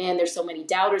was like, man, there's so many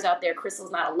doubters out there.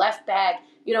 Crystal's not a left back.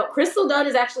 Crystal Dunn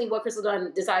is actually what Crystal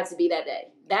Dunn decides to be that day.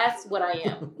 That's what I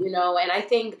am, And I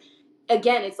think,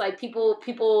 again, it's like people,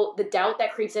 the doubt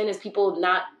that creeps in is people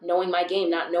not knowing my game,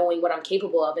 not knowing what I'm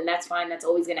capable of. And that's fine. That's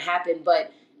always going to happen.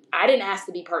 But I didn't ask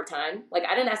to be part-time. Like,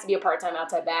 I didn't ask to be a part-time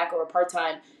outside back or a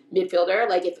part-time midfielder.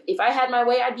 Like, if I had my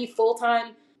way, I'd be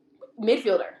full-time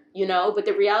midfielder, But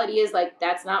the reality is, like,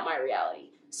 that's not my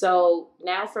reality. So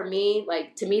now for me,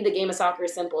 like, to me, the game of soccer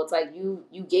is simple. It's like, you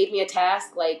gave me a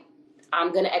task. Like,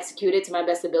 I'm going to execute it to my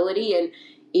best ability. And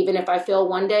even if I fail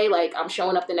one day, like I'm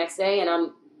showing up the next day and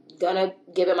I'm going to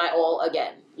give it my all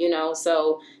again,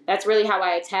 So that's really how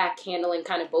I attack handling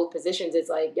kind of both positions. It's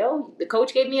like, yo, the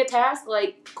coach gave me a task.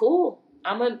 Like, cool.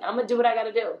 I'm gonna do what I got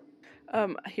to do.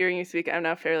 Hearing you speak, I'm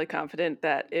now fairly confident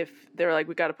that if they were like,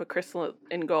 we got to put Crystal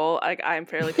in goal, I'm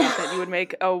fairly confident you would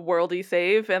make a worldy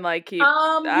save and like keep.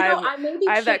 I may be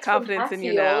I have that chipped from confidence half in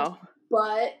you field, now.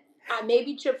 but I may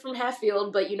be chipped from half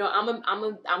field. But I'm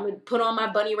a put on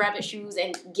my bunny rabbit shoes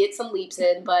and get some leaps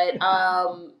in. But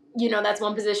that's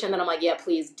one position that I'm like, yeah,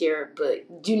 please, dear,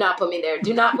 but do not put me there.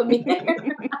 Do not put me there.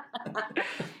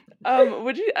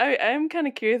 Would you? I am kind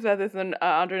of curious about this, and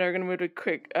Andre and I are going to move to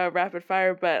quick rapid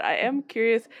fire. But I am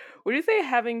curious. Would you say,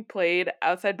 having played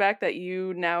outside back, that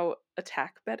you now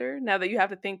attack better? Now that you have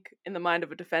to think in the mind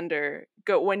of a defender,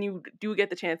 go when you do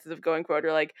get the chances of going forward,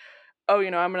 you're like, oh,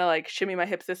 I'm gonna like shimmy my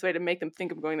hips this way to make them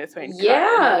think I'm going this way and cut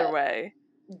another way.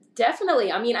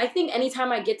 Definitely. I mean, I think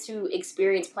anytime I get to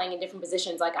experience playing in different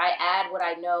positions, like I add what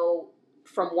I know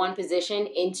from one position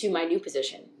into my new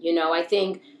position. I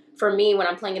think for me, when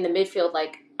I'm playing in the midfield,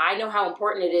 like I know how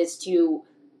important it is to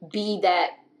be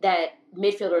that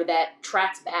midfielder that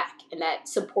tracks back and that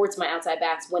supports my outside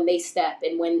backs when they step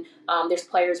and when there's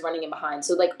players running in behind.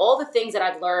 So like all the things that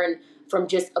I've learned from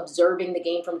just observing the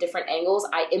game from different angles,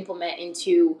 I implement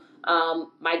into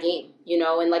my game,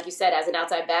 and like you said, as an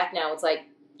outside back now, it's like,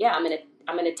 yeah,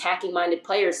 I'm an attacking minded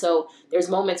player. So there's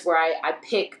moments where I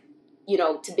pick,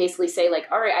 to basically say like,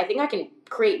 all right, I think I can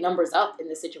create numbers up in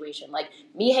this situation. Like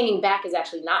me hanging back is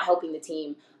actually not helping the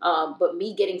team. But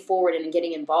me getting forward and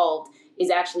getting involved is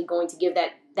actually going to give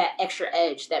that extra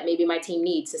edge that maybe my team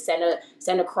needs to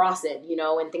send a cross in,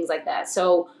 and things like that.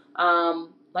 So,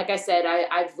 like I said,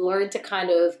 I've learned to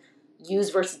kind of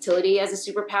use versatility as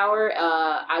a superpower.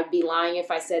 I'd be lying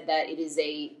if I said that it is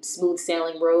a smooth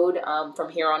sailing road from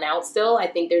here on out still. I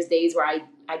think there's days where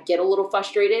I get a little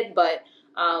frustrated, but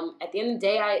at the end of the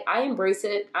day, I embrace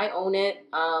it. I own it.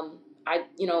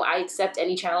 I accept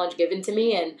any challenge given to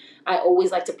me, and I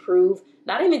always like to prove,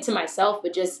 not even to myself,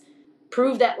 but just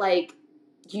prove that like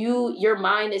your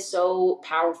mind is so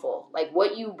powerful. Like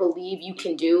what you believe you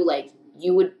can do, like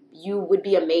you would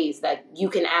be amazed that you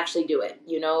can actually do it,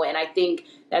 And I think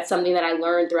that's something that I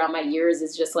learned throughout my years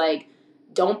is just like,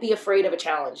 don't be afraid of a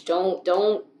challenge.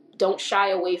 Don't shy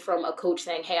away from a coach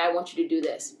saying, hey, I want you to do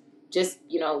this. Just,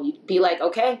 you be like,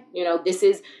 okay, this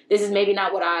is maybe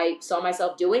not what I saw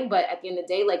myself doing, but at the end of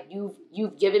the day, like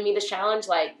you've given me this challenge,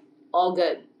 like all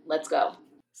good. Let's go.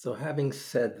 So having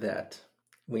said that,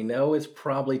 we know it's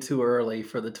probably too early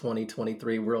for the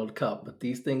 2023 World Cup, but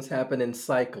these things happen in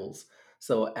cycles.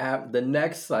 So the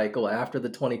next cycle after the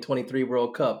 2023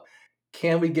 World Cup,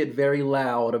 can we get very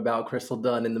loud about Crystal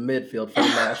Dunn in the midfield for the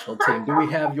national team? Do we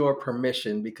have your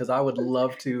permission? Because I would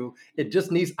love to.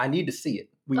 I need to see it.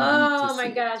 We need to Oh see my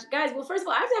it. gosh, guys! Well, first of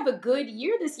all, I have to have a good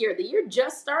year this year. The year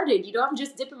just started. I'm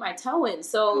just dipping my toe in. How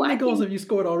So many I goals think, have you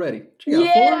scored already? You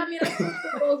got yeah, 4? I mean, I scored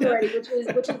 4 goals already,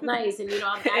 which is nice. And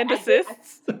And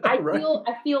assists. Right.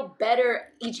 I feel better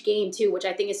each game too, which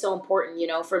I think is so important.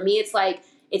 For me, it's like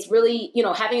it's really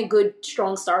having a good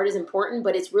strong start is important,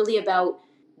 but it's really about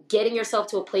getting yourself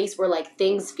to a place where like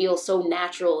things feel so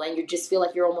natural and you just feel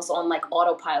like you're almost on like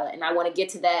autopilot. And I want to get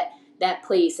to that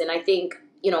place. And I think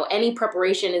any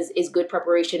preparation is good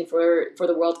preparation for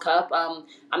the World Cup.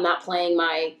 I'm not playing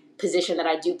my position that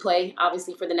I do play,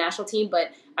 obviously, for the national team,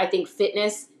 but I think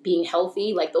fitness, being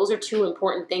healthy, like those are two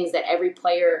important things that every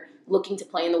player looking to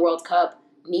play in the World Cup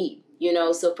need.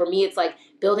 So for me, it's like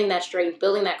building that strength,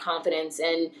 building that confidence,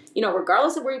 and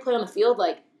regardless of where you play on the field,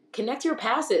 like connect your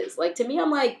passes. Like to me,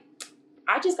 I'm like,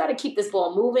 I just got to keep this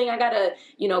ball moving. I got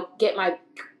to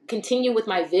continue with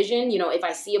my vision. If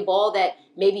I see a ball that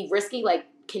may be risky, like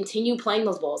continue playing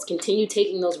those balls, continue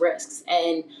taking those risks.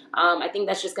 And I think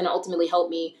that's just going to ultimately help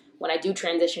me when I do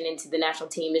transition into the national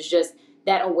team, is just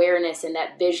that awareness and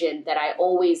that vision that I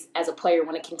always, as a player,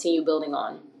 want to continue building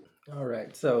on. All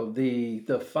right. So the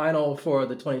final for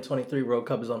the 2023 World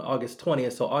Cup is on August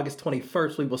 20th. So August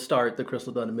 21st, we will start the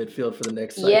Crystal Dunn midfield for the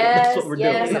next cycle. That's what we're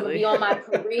doing. I'm gonna be on my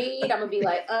parade. I'm gonna be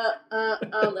like,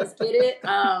 let's get it.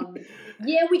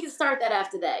 Yeah, we can start that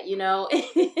after that.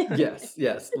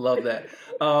 Yes, love that.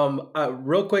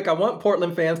 Real quick, I want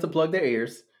Portland fans to plug their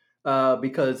ears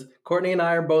because Courtney and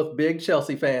I are both big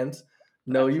Chelsea fans.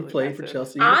 No, you played for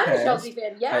Chelsea in the past. I'm a Chelsea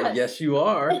fan, yes. Yes, you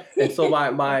are. And so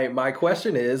my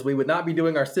question is, we would not be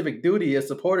doing our civic duty as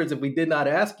supporters if we did not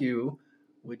ask you,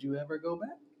 would you ever go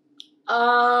back?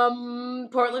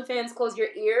 Portland fans, close your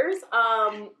ears.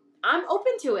 I'm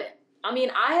open to it. I mean,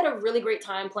 I had a really great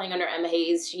time playing under Emma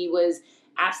Hayes. She was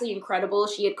absolutely incredible.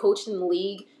 She had coached in the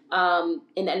league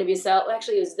in the NWSL.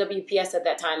 Actually, it was WPS at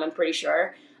that time, I'm pretty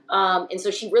sure. And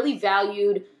so she really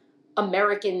valued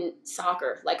American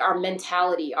soccer, like our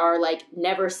mentality, our like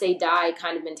never say die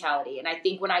kind of mentality. And I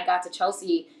think when I got to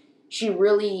Chelsea, she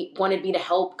really wanted me to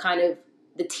help kind of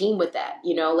the team with that,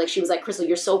 you know, like she was like, Crystal,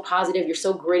 you're so positive, you're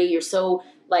so gritty, you're so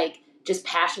like just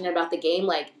passionate about the game.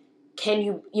 Like, can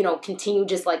you, you know, continue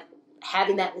just like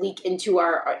having that leak into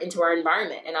our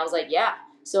environment? And I was like, yeah.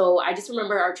 So I just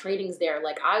remember our trainings there.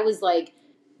 Like I was like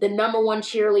the number one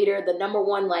cheerleader, the number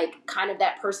one, like kind of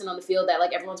that person on the field that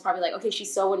like everyone's probably like, okay,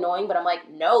 she's so annoying. But I'm like,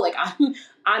 no, like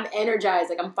I'm energized.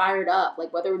 Like I'm fired up.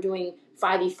 Like whether we're doing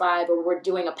 5v5 or we're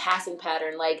doing a passing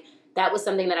pattern, like that was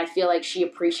something that I feel like she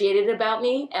appreciated about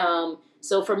me.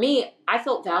 So for me, I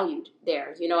felt valued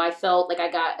there. You know, I felt like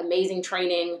I got amazing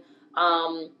training.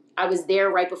 I was there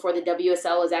right before the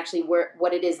WSL is actually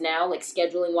what it is now, like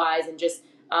scheduling wise, and just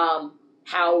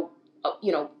how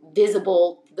you know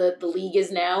visible the league is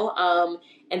now.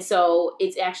 And so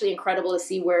it's actually incredible to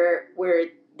see where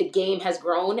the game has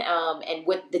grown and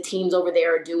what the teams over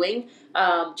there are doing.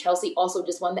 Chelsea also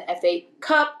just won the FA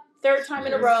Cup. Third time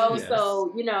in a row. Yes.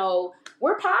 So, you know,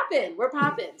 we're popping.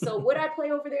 So would I play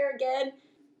over there again?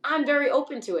 I'm very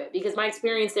open to it because my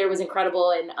experience there was incredible.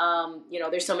 And, you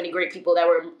know, there's so many great people that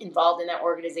were involved in that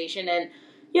organization. And,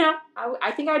 you know,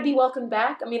 I think I'd be welcome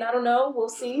back. I mean, I don't know. We'll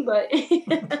see. But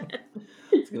I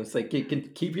was going to say,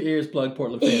 keep your ears plugged,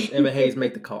 Portland fans. Emma Hayes,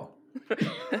 make the call.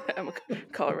 I'm going to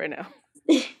call it right now.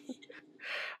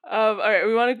 All right,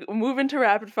 we want to move into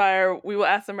rapid fire. We will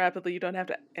ask them rapidly. You don't have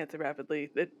to answer rapidly.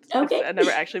 It's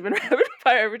never actually been rapid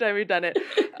fire every time we've done it.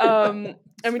 I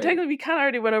mean, technically, we kind of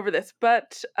already went over this,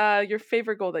 but your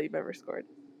favorite goal that you've ever scored?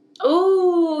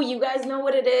 Oh, you guys know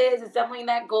what it is. It's definitely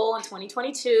that goal in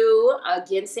 2022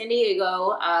 against San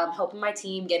Diego, helping my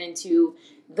team get into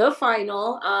the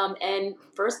final and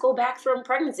first goal back from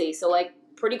pregnancy. So, like,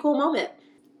 pretty cool moment.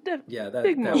 Yeah, that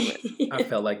big moment. I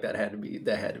felt like that had to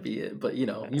be it. But you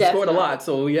know, you scored a lot,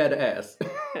 so we had to ask.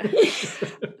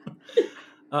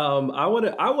 I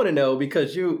want to know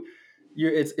because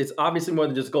it's obviously more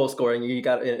than just goal scoring. You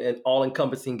got an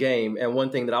all-encompassing game, and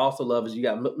one thing that I also love is you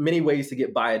got many ways to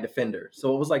get by a defender.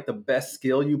 So it was like the best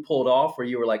skill you pulled off, where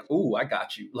you were like, "Ooh, I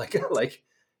got you!" Like.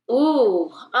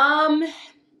 Ooh,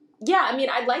 yeah. I mean,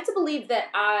 I'd like to believe that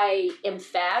I am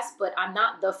fast, but I'm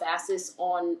not the fastest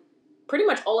on pretty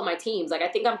much all of my teams. Like, I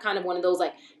think I'm kind of one of those,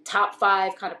 like, top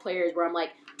 5 kind of players where I'm,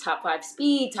 like, top 5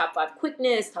 speed, top 5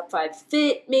 quickness, top 5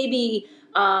 fit, maybe.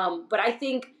 But I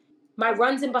think my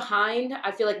runs in behind,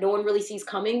 I feel like no one really sees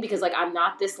coming because, like, I'm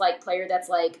not this, like, player that's,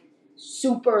 like,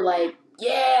 super, like,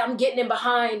 yeah, I'm getting in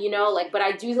behind, you know? Like, but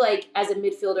I do, like, as a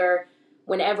midfielder,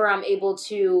 whenever I'm able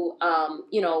to,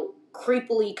 you know,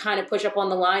 creepily kind of push up on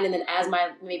the line, and then as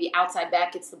my maybe outside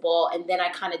back gets the ball, and then I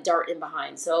kind of dart in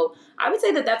behind. So I would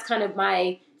say that that's kind of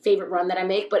my favorite run that I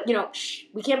make. But, you know,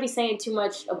 we can't be saying too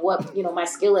much of what, you know, my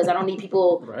skill is. I don't need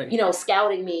people, right, you know,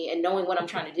 scouting me and knowing what I'm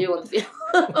trying to do on the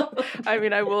field. I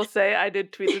mean, I will say I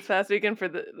did tweet this past weekend for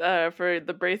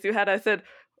the brace you had. I said,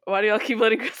 why do y'all keep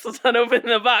letting Crystal Dunn open in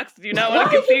the box? Do you not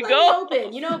want to concede goal?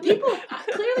 Open? You know, people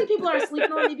are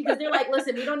sleeping on me because they're like,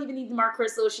 listen, we don't even need to mark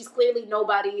Crystal. She's clearly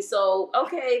nobody. So,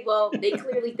 okay, well, they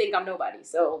clearly think I'm nobody.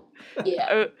 So,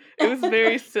 yeah. It was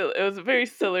very silly. It was a very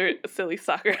silly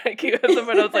soccer IQ.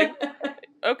 I was like,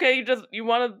 okay, you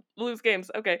want to lose games.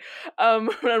 Okay. I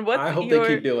hope they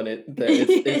keep doing it.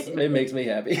 It makes me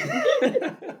happy.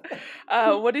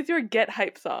 What is your get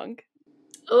hype song?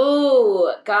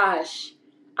 Oh, gosh.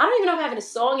 I don't even know if I have a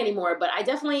song anymore, but I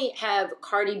definitely have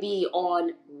Cardi B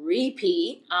on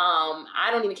repeat. I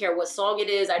don't even care what song it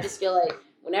is. I just feel like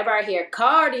whenever I hear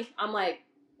Cardi, I'm like,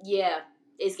 yeah,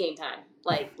 it's game time.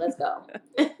 Like, let's go.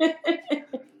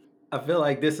 I feel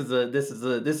like this is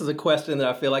a question that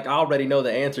I feel like I already know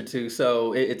the answer to.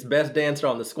 So it's best dancer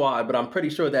on the squad, but I'm pretty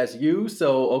sure that's you.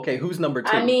 So okay, who's number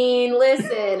 2? I mean,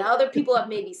 listen, other people have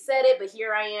maybe said it, but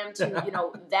here I am to, you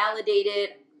know, validate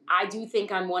it. I do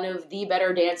think I'm one of the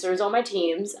better dancers on my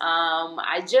teams.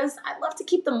 I love to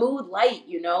keep the mood light,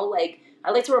 you know? Like,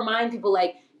 I like to remind people,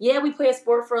 like, yeah, we play a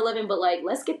sport for a living, but, like,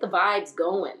 let's get the vibes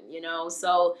going, you know?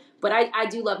 So, but I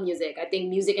do love music. I think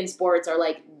music and sports are,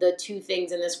 like, the 2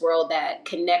 things in this world that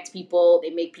connect people. They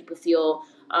make people feel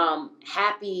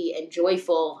happy and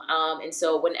joyful. And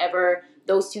so whenever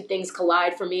those 2 things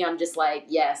collide for me, I'm just like,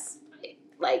 yes,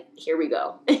 like, here we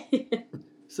go.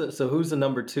 So who's the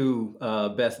number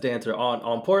 2 best dancer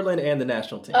on Portland and the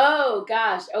national team? Oh,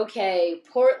 gosh. Okay.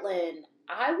 Portland.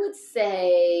 I would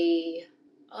say,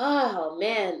 oh,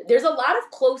 man. There's a lot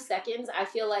of close seconds. I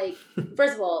feel like,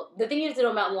 first of all, the thing you have to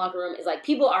know about in the locker room is, like,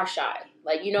 people are shy.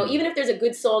 Like, you know, even if there's a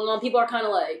good song on, people are kind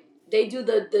of like, they do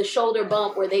the shoulder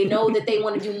bump where they know that they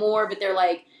want to do more, but they're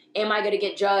like, am I going to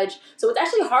get judged? So it's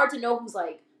actually hard to know who's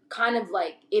like kind of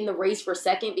like in the race for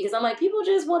second, because I'm like, people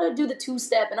just want to do the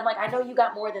 2-step, and I'm like, I know you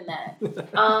got more than that.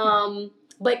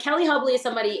 But Kelly Hubley is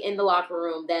somebody in the locker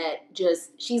room that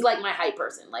she's like my hype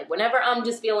person. Like whenever I'm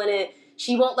just feeling it,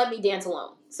 she won't let me dance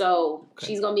alone. So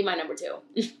she's going to be my number 2.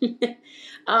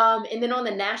 And then on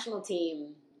the national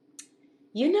team,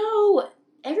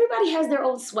 everybody has their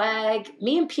own swag.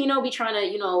 Me and Pino be trying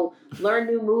to, learn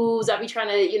new moves. I be trying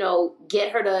to,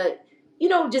 get her to,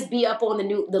 just be up on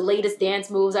the latest dance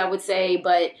moves, I would say.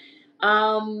 But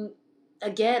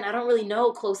again, I don't really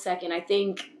know close second. I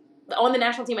think on the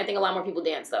national team, I think a lot more people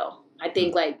dance though. I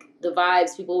think like the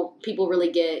vibes, people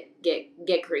really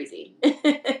get crazy.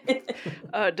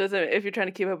 If you're trying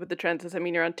to keep up with the trends, does that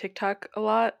mean you're on TikTok a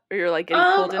lot, or you're like getting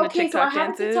pulled into TikTok so I have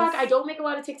dances? a TikTok. I don't make a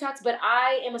lot of TikToks, but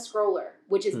I am a scroller,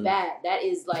 which is bad. That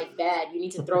is like bad. You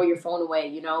need to throw your phone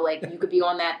away. Like you could be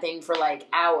on that thing for like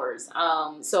hours.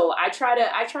 So I try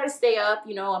to stay up.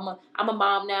 I'm a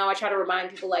mom now. I try to remind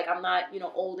people like I'm not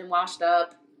old and washed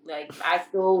up. Like I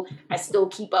still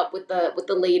keep up with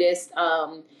the latest.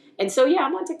 And so yeah,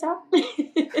 I'm on TikTok.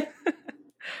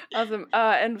 Awesome.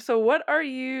 And so what are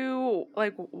you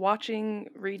like watching,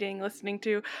 reading, listening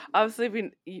to? Obviously,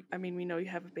 we know you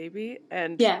have a baby,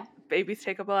 and babies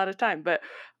take up a lot of time, but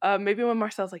maybe when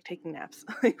Marcel's like taking naps.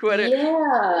 Like what?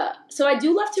 So I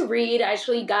do love to read. I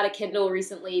actually got a Kindle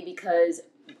recently because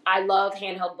I love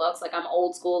handheld books. Like I'm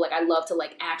old school. Like I love to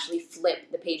like actually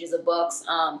flip the pages of books.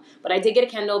 But I did get a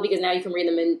Kindle because now you can read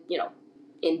them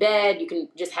in bed. You can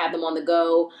just have them on the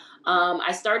go.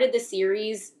 I started the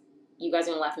series. You guys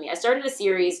are gonna laugh at me. I started a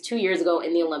series 2 years ago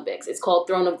in the Olympics. It's called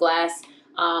Throne of Glass.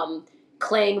 Megan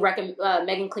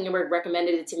Klingenberg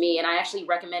recommended it to me, and I actually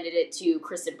recommended it to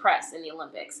Kristen Press in the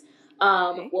Olympics.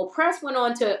 Well, Press went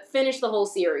on to finish the whole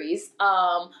series.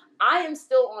 I am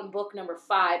still on book number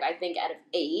 5, I think, out of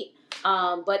 8.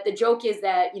 But the joke is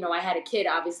that, I had a kid,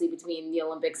 obviously, between the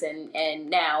Olympics and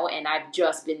now, and I've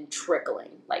just been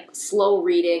trickling, like slow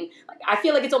reading. I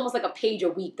feel like it's almost like a page a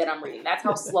week that I'm reading. That's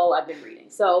how slow I've been reading.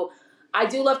 So I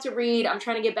do love to read. I'm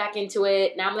trying to get back into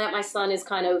it. Now that my son is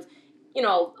kind of,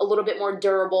 a little bit more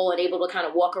durable and able to kind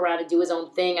of walk around and do his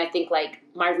own thing, I think, like,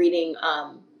 my reading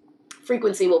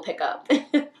frequency will pick up.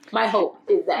 My hope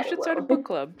is that you should start a book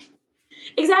club.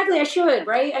 Exactly, I should,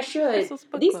 right? I should.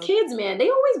 These club. Kids, man, they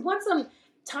always want some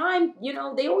time,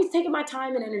 they always taking my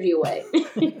time and energy away.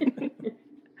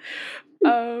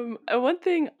 One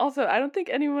thing also, I don't think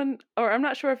anyone, or I'm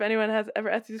not sure if anyone has ever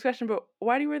asked you this question, but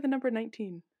why do you wear the number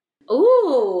 19?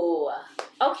 Ooh.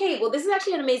 Okay, well, this is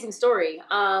actually an amazing story.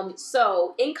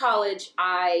 So in college,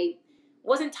 I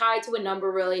wasn't tied to a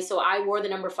number really, so I wore the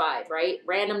number 5, right?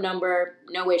 Random number,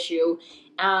 no issue.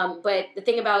 But the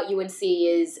thing about UNC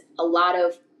is a lot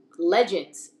of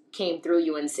legends came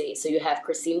through UNC. So you have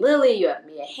Christine Lilly, you have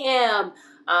Mia Hamm,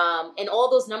 and all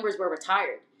those numbers were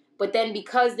retired. But then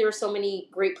because there are so many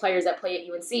great players that play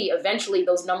at UNC, eventually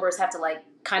those numbers have to like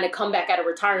kind of come back out of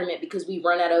retirement because we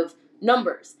run out of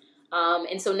numbers.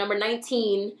 And so number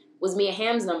 19 was Mia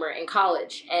Hamm's number in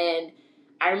college. And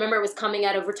I remember it was coming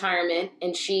out of retirement,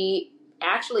 and she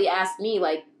actually asked me,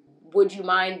 like, would you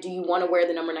mind, do you want to wear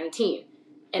the number 19?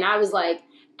 And I was like,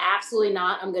 absolutely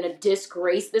not. I'm going to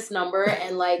disgrace this number.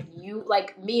 And like,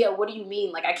 Mia, what do you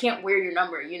mean? Like, I can't wear your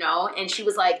number, And she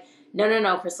was like,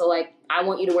 no, Crystal, like, I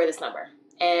want you to wear this number.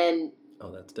 And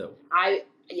oh, that's dope. I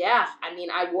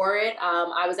wore it.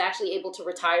 I was actually able to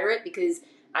retire it because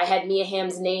I had Mia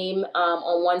Hamm's name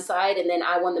on one side, and then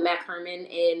I won the Mac Herman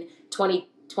in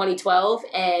 2012,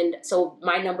 and so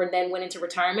my number then went into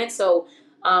retirement. So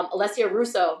Alessia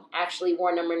Russo actually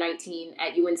wore number 19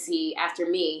 at UNC after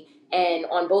me, and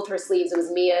on both her sleeves it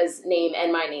was Mia's name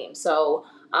and my name. So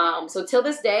till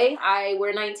this day I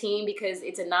wear 19 because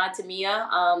it's a nod to Mia.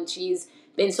 She's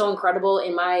been so incredible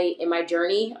in my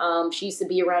journey. She used to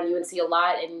be around UNC a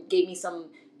lot and gave me some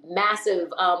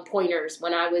massive pointers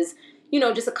when I was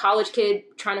just a college kid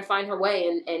trying to find her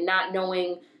way and not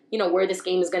knowing, where this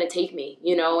game is going to take me,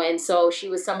 and so she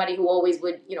was somebody who always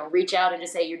would, reach out and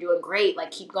just say, you're doing great,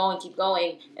 like, keep going.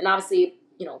 And obviously,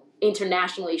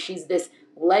 internationally, she's this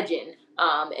legend.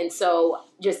 And so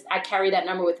just, I carry that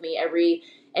number with me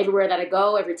everywhere that I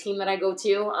go, every team that I go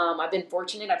to. I've been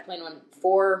fortunate. I've played on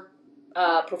 4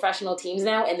 professional teams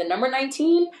now, and the number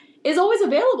 19 is always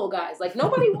available, guys. Like,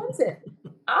 nobody wants it.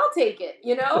 I'll take it,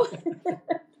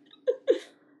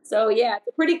 So yeah, it's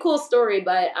a pretty cool story,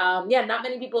 but not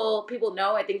many people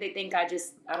know. I think they think I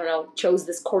chose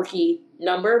this quirky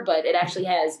number, but it actually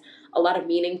has a lot of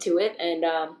meaning to it, and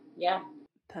yeah.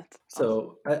 That's awesome.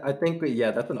 So I think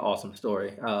yeah, that's an awesome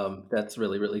story. That's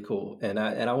really really cool, and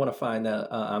I want to find that.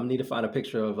 I need to find a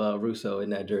picture of Russo in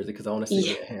that jersey because I want to see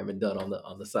Yeah. the ham and done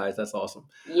on the sides. That's awesome.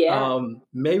 Yeah.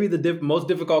 Maybe the most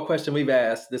difficult question we've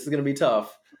asked. This is going to be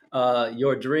tough.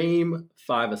 Your dream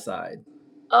five-a-side.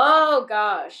 Oh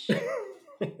gosh.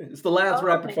 It's the last Oh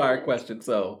rapid my fire goodness. question,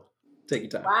 so take your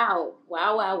time. Wow.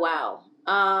 Wow, wow,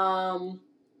 wow.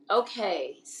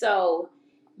 Okay. So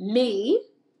me,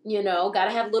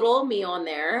 gotta have little old me on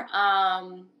there.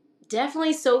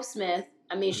 Definitely Soap Smith.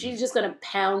 I mean, Mhm. she's just gonna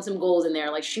pound some goals in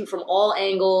there, like shoot from all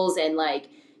angles and like,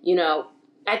 you know,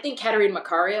 I think Katerina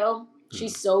Macario,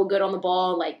 she's so good on the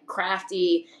ball, like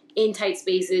crafty, in tight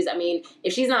spaces. I mean,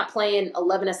 if she's not playing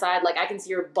 11 aside, like I can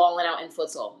see her balling out in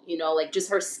futsal, like just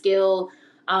her skill.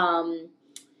 Um,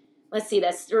 let's see,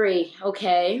 that's three.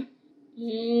 Okay.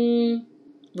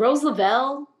 Rose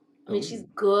Lavelle. I mean, she's Oh,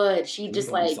 good. She you're just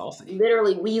gonna be like saucy.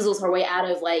 literally weasels her way out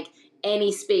of like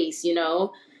any space.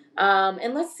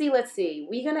 And let's see.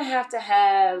 We're gonna have to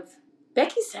have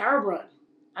Becky Sauerbrunn.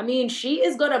 I mean, she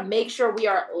is gonna make sure we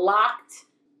are locked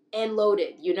and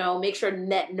loaded. Make sure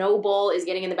net no ball is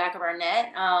getting in the back of our net.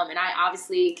 And I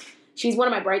obviously, she's one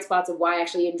of my bright spots of why I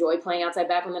actually enjoy playing outside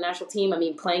back on the national team. I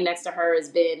mean, playing next to her has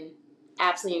been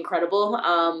absolutely incredible.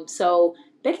 So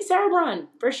Becky Sauerbrunn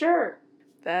for sure.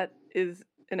 That is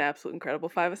an absolute incredible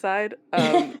five-a-side.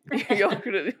 Y'all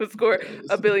could score That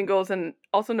a is. billion goals, and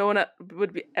also no one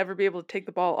would ever be able to take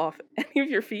the ball off any of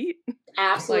your feet.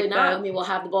 Absolutely Like not. I that. mean, we'll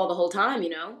have the ball the whole time.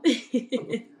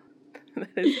 That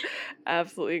is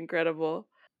absolutely incredible.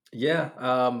 Yeah.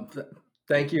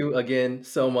 Thank you again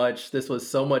so much. This was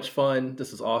so much fun.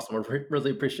 This was awesome. I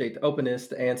really appreciate the openness,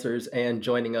 the answers, and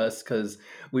joining us because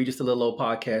we just a little old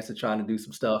podcast and trying to do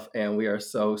some stuff, and we are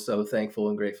so thankful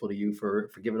and grateful to you for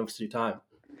giving us your time.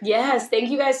 Yes,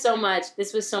 thank you guys so much.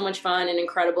 This was so much fun and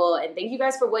incredible. And thank you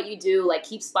guys for what you do. Like,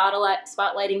 keep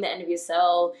spotlighting the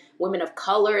NWSL, women of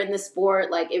color in the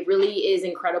sport. Like, it really is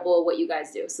incredible what you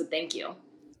guys do. So thank you.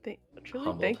 Truly,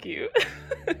 Humbled. thank you.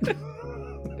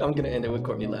 I'm going to end it with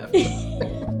Courtney laughing.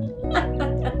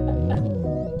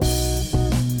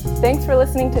 Thanks for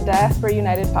listening to Diaspora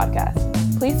United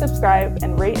Podcast. Please subscribe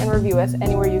and rate and review us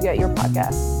anywhere you get your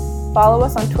podcasts. Follow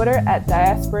us on Twitter at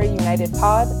Diaspora United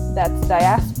Pod. That's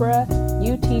Diaspora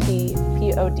UTD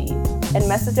POD. And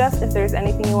message us if there's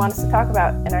anything you want us to talk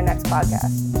about in our next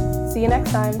podcast. See you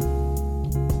next time.